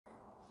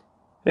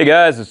Hey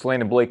guys, it's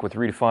Landon Blake with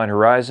Redefined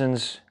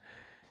Horizons.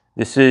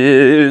 This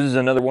is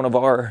another one of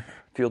our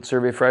Field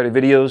Survey Friday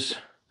videos.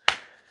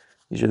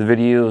 These are the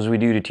videos we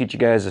do to teach you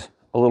guys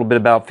a little bit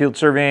about field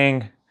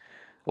surveying.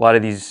 A lot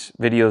of these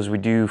videos we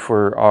do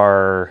for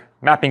our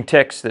mapping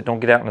techs that don't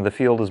get out into the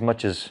field as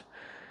much as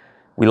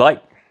we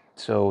like.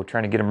 So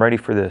trying to get them ready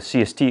for the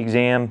CST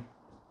exam,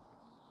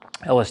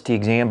 LST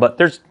exam, but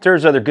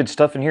there's other good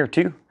stuff in here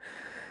too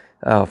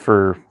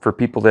for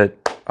people that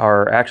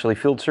are actually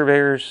field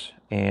surveyors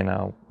and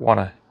want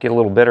to get a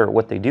little better at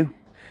what they do.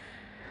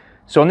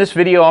 So in this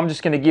video, I'm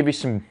just going to give you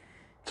some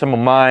of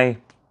my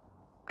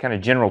kind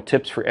of general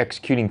tips for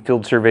executing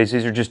field surveys.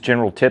 These are just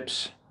general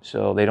tips,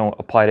 so they don't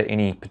apply to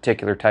any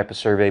particular type of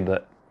survey,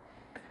 but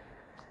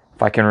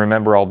if I can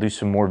remember, I'll do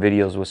some more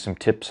videos with some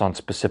tips on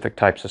specific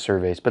types of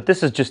surveys. But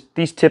this is just,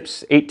 these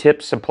tips, 8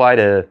 tips, apply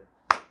to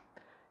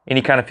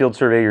any kind of field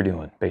survey you're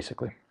doing,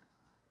 basically.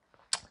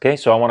 Okay,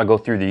 so I want to go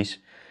through these.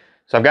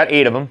 So I've got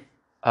 8 of them.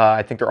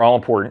 I think they're all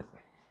important.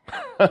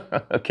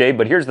 Okay,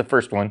 but here's the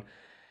first one.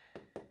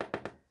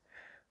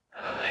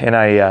 And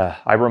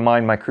I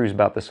remind my crews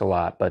about this a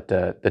lot, but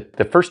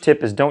the first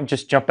tip is don't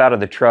just jump out of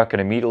the truck and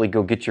immediately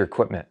go get your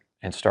equipment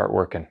and start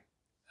working.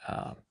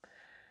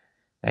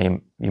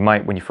 And you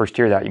might, when you first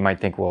hear that, you might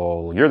think,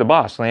 well, you're the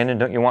boss, Landon.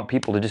 Don't you want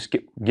people to just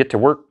get to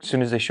work as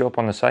soon as they show up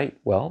on the site?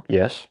 Well,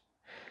 yes,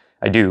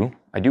 I do.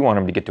 I do want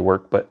them to get to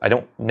work, but I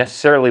don't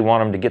necessarily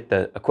want them to get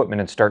the equipment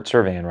and start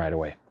surveying right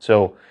away.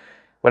 So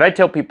what I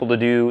tell people to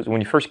do is when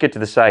you first get to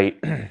the site,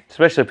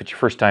 especially if it's your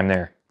first time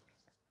there,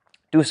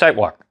 do a site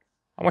walk.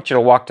 I want you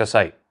to walk the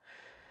site.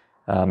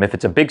 If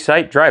it's a big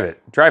site, drive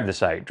the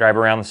site, drive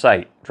around the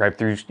site, drive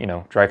through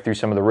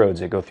some of the roads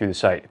that go through the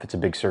site if it's a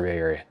big survey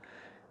area.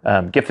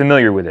 Get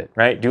familiar with it,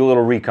 right? Do a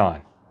little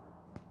recon.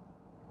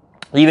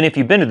 Even if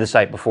you've been to the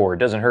site before, it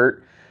doesn't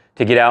hurt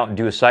to get out and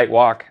do a site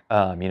walk,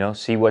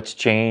 see what's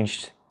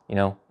changed,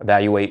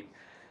 evaluate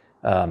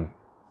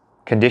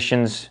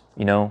conditions,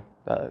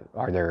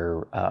 are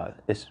there,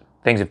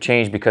 things have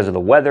changed because of the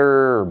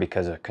weather or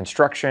because of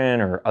construction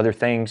or other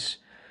things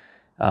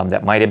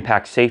that might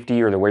impact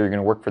safety or the way you're going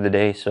to work for the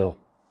day. So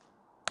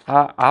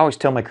I always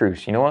tell my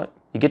crews, you know what?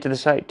 You get to the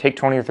site, take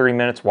 20 or 30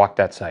 minutes, walk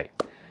that site,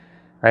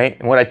 right?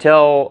 And what I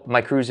tell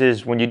my crews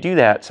is when you do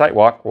that site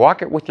walk,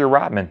 walk it with your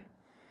rodman.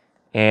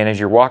 And as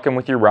you're walking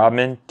with your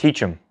rodman,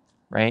 teach them,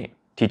 right?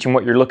 Teach them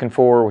what you're looking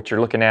for, what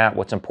you're looking at,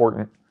 what's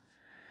important.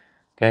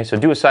 Okay, so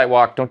do a site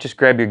walk. Don't just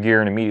grab your gear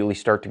and immediately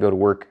start to go to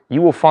work.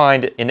 You will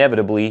find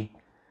inevitably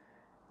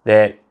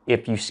that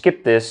if you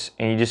skip this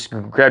and you just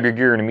grab your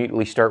gear and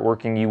immediately start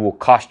working, you will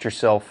cost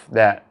yourself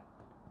that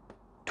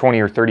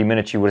 20 or 30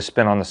 minutes you would have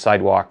spent on the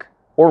sidewalk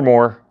or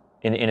more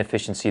in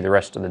inefficiency the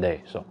rest of the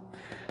day. So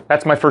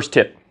that's my first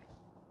tip.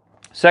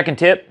 Second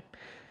tip,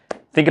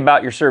 think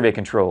about your survey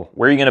control.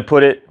 Where are you going to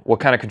put it? What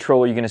kind of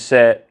control are you going to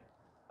set?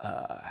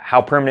 How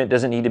permanent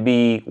does it need to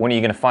be? When are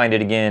you going to find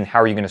it again?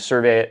 How are you going to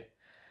survey it?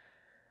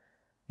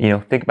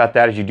 Think about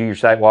that as you do your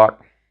site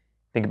walk.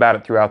 Think about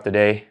it throughout the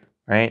day.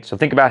 Right? So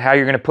think about how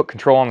you're going to put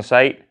control on the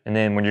site, and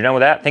then when you're done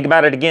with that, think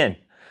about it again,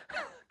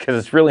 because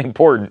it's really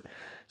important.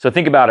 So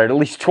think about it at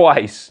least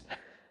twice.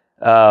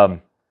 If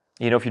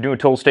you're doing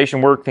total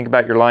station work, think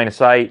about your line of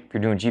sight. If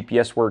you're doing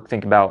GPS work,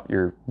 think about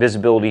your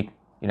visibility,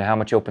 how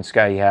much open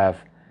sky you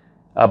have.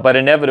 But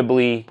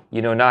inevitably,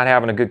 not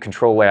having a good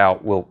control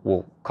layout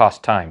will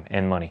cost time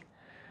and money.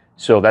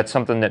 So that's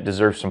something that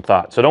deserves some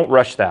thought. So don't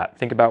rush that.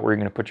 Think about where you're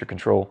going to put your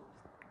control.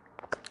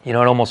 In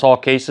almost all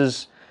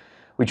cases,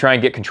 we try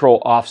and get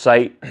control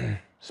off-site,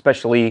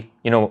 especially,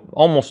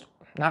 almost,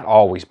 not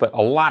always, but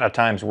a lot of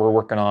times we're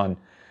working on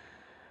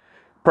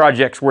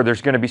projects where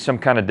there's going to be some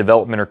kind of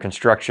development or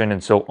construction,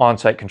 and so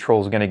on-site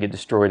control is going to get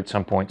destroyed at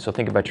some point. So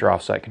think about your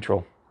off-site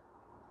control.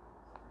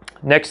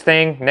 Next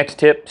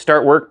tip,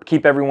 start work,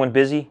 keep everyone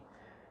busy.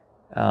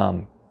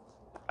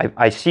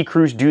 I see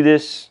crews do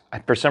this.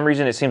 For some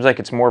reason, it seems like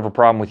it's more of a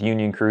problem with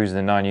union crews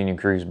than non-union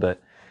crews,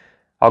 but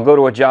I'll go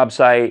to a job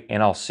site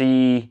and I'll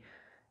see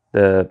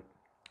the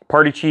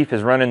party chief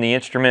is running the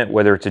instrument,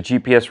 whether it's a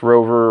GPS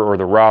rover or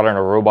the rod on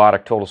a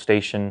robotic total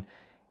station,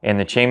 and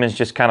the chainman's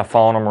just kind of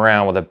following them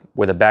around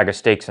with a bag of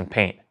stakes and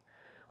paint.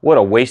 What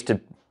a wasted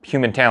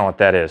human talent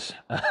that is,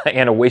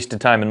 and a waste of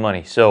time and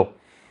money. So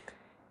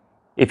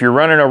if you're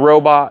running a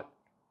robot,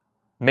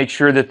 make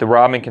sure that the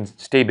rodman can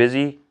stay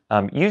busy.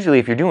 Usually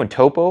if you're doing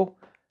topo,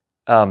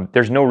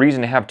 there's no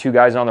reason to have 2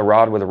 guys on the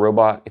rod with a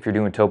robot if you're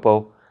doing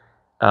topo.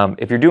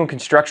 If you're doing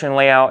construction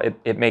layout,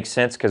 it makes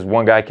sense because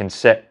one guy can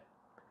set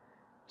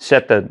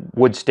the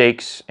wood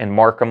stakes and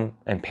mark them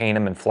and paint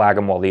them and flag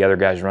them while the other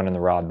guy's running the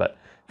rod. But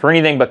for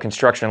anything but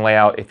construction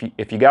layout,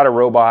 if you got a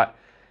robot,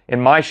 in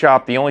my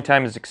shop, the only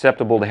time it's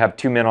acceptable to have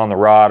 2 men on the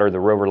rod or the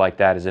rover like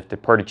that is if the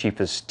party chief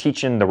is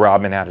teaching the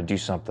rodman how to do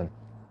something.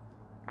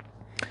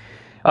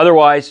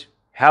 Otherwise,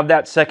 have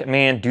that second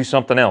man do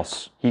something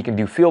else. He can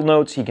do field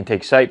notes, he can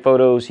take site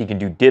photos, he can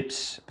do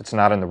dips if it's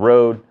not in the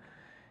road.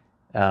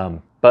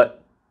 But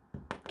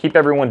keep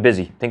everyone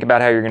busy. Think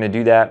about how you're going to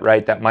do that,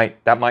 right? That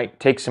might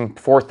take some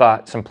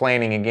forethought, some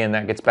planning. Again,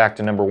 that gets back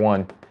to number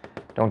 1.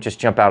 Don't just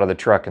jump out of the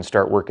truck and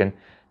start working.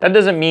 That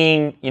doesn't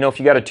mean, you know, if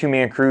you got a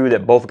 2-man crew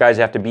that both guys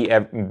have to be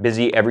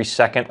busy every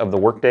second of the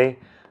workday,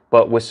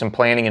 but with some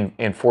planning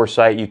and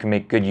foresight, you can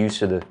make good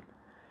use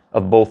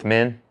of both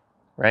men,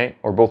 right?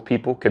 Or both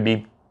people. Could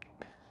be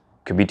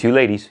 2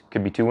 ladies,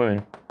 could be 2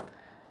 women.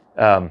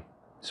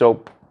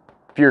 So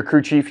if you're a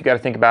crew chief, you got to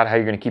think about how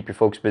you're going to keep your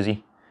folks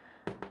busy.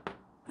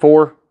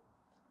 4,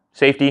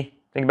 safety.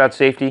 Think about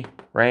safety,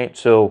 right?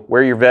 So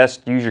wear your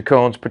vest, use your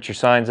cones, put your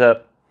signs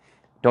up.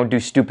 Don't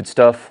do stupid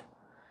stuff.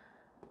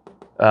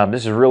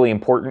 This is really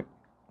important.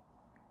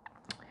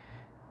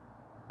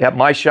 At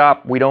my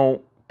shop, we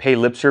don't pay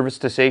lip service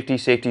to safety.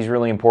 Safety is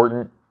really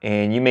important.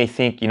 And you may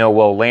think, you know,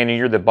 well, Landon,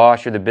 you're the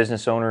boss, you're the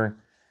business owner.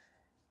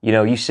 You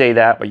know, you say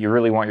that, but you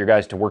really want your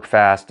guys to work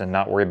fast and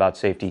not worry about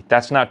safety.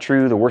 That's not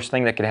true. The worst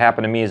thing that could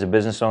happen to me as a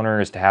business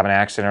owner is to have an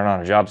accident on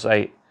a job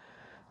site.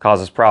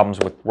 Causes problems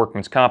with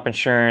workman's comp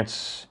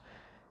insurance.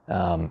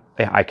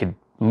 I could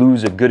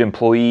lose a good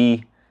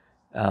employee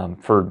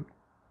for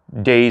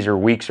days or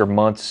weeks or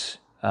months.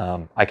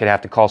 I could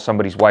have to call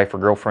somebody's wife or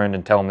girlfriend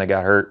and tell them they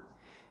got hurt,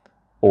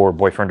 or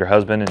boyfriend or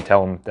husband and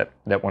tell them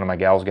that one of my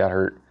gals got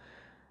hurt.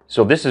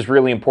 So this is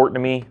really important to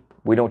me.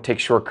 We don't take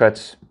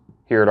shortcuts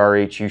here at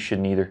RH. You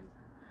shouldn't either.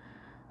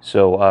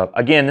 So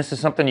again, this is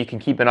something you can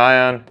keep an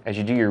eye on as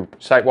you do your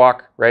site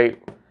walk, right?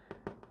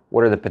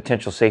 What are the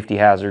potential safety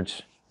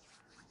hazards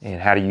and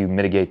how do you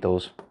mitigate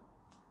those?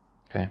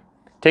 Okay.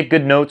 Take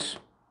good notes,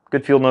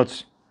 good field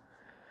notes.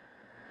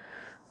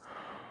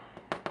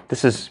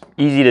 This is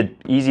easy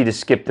to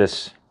skip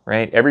this,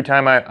 right? Every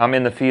time I'm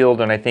in the field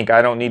and I think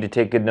I don't need to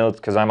take good notes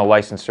because I'm a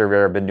licensed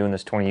surveyor, I've been doing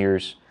this 20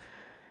 years,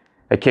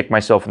 I kick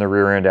myself in the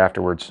rear end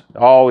afterwards.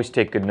 Always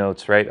take good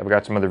notes, right? I've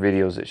got some other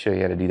videos that show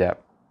you how to do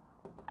that.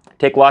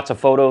 Take lots of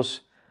photos.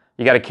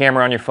 You got a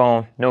camera on your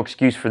phone, no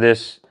excuse for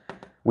this.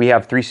 We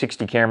have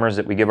 360 cameras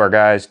that we give our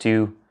guys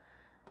too.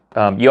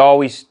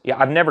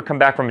 I've never come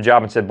back from a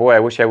job and said, boy, I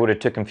wish I would have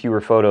taken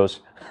fewer photos.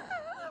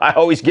 I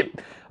always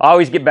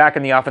get back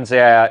in the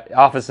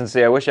office and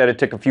say, I wish I'd have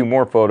took a few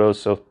more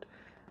photos. So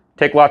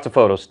take lots of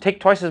photos. Take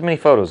twice as many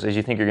photos as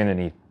you think you're going to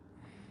need.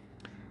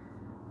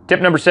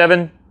 Tip number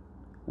 7,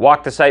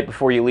 walk the site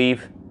before you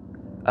leave.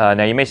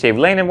 Now you may say,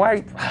 Landon,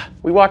 why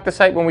we walked the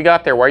site when we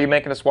got there? Why are you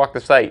making us walk the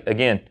site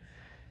again?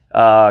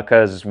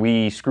 Because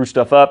we screw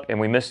stuff up and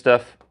we miss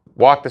stuff.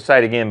 Walk the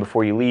site again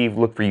before you leave.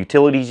 Look for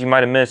utilities you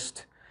might have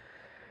missed.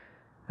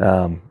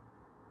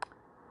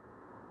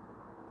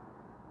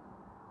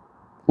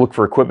 Look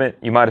for equipment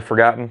you might have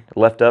forgotten,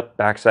 left up,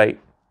 back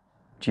site,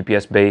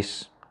 GPS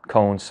base,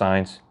 cones,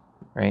 signs,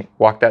 right?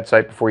 Walk that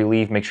site before you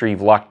leave. Make sure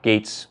you've locked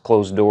gates,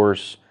 closed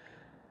doors,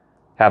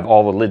 have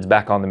all the lids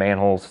back on the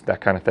manholes, that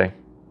kind of thing.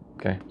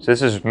 Okay, so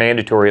this is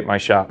mandatory at my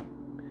shop.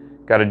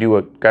 Got to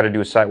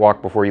do a site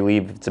walk before you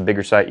leave. If it's a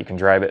bigger site, you can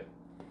drive it.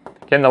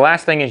 Okay, and the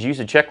last thing is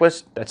use a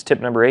checklist. That's tip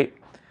number 8.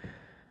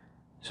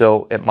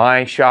 So at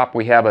my shop,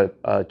 we have a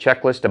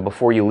checklist of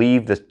before you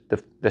leave,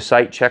 the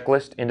site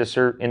checklist,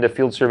 into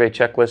field survey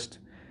checklist.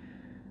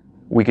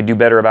 We could do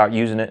better about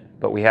using it,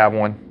 but we have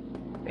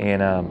one.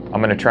 And I'm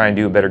going to try and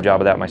do a better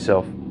job of that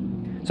myself.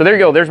 So there you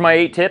go. There's my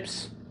 8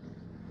 tips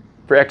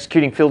for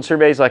executing field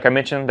surveys. Like I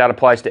mentioned, that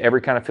applies to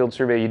every kind of field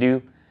survey you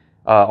do.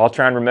 I'll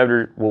try and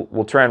remember,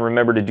 we'll try and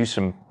remember to do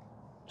some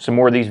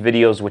more of these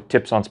videos with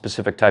tips on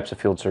specific types of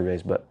field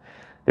surveys. But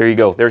there you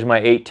go. There's my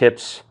 8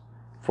 tips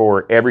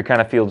for every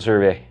kind of field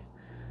survey.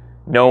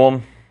 Know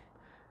them,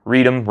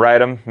 read them, write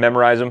them,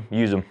 memorize them,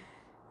 use them.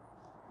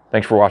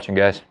 Thanks for watching,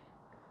 guys.